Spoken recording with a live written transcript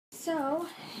So,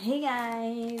 hey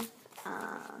guys,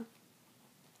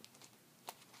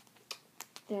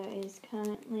 there is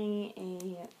currently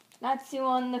a Natsu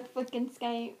on the freaking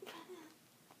Skype.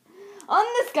 On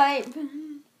the Skype!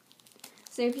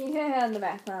 So if you hear her in the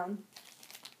background,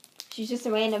 she's just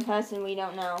a random person we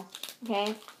don't know,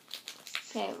 okay?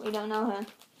 Okay, we don't know her.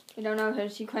 We don't know her,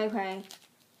 she cray-cray.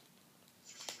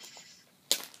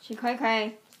 She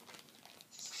cray-cray.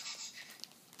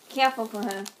 Careful for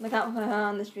her. Look out for her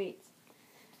on the streets.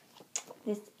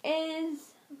 This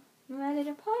is My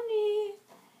Little Pony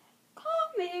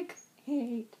Comic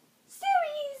 8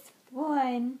 Series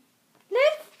 1.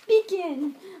 Let's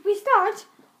begin. We start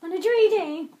on a dreary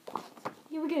day.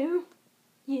 Here we go.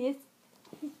 Yes.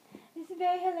 This is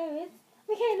very hilarious.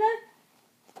 Michaela,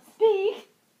 speak.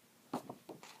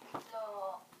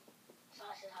 So,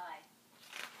 Sonic says hi.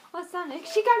 Oh, Sonic.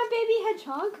 She got a baby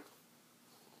hedgehog.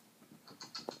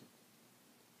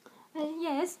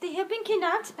 Yes, they have been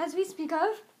kidnapped, as we speak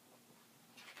of.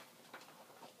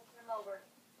 Flip them over.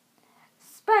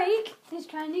 Spike is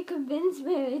trying to convince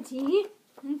Rarity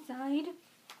inside.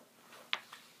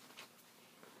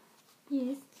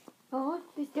 Yes. Oh,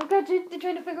 they still got it. They're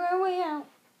trying to figure a way out.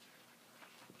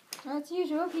 As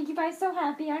usual, Pinkie Pie's so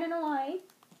happy. I don't know why.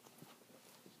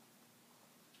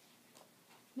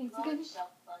 Makes a Roll good... yourself,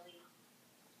 Buzzy.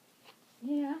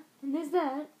 Yeah, and there's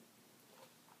that.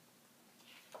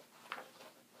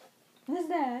 There's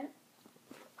that.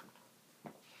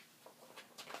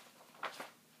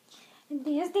 And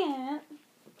there's that.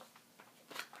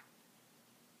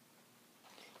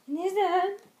 And there's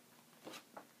that.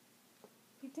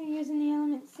 If they're using the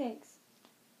element 6.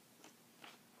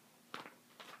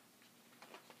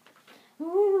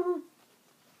 Ooh.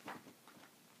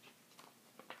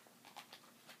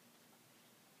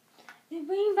 They're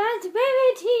bringing back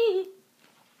Rarity.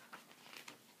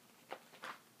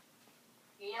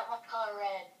 You don't want color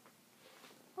red.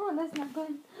 Oh, that's not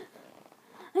good.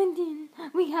 And then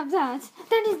we have that.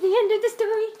 That is the end of the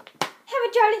story. Have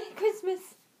a jolly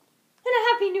Christmas. And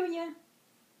a Happy New Year.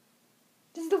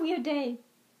 This is a weird day.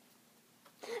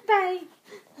 Bye.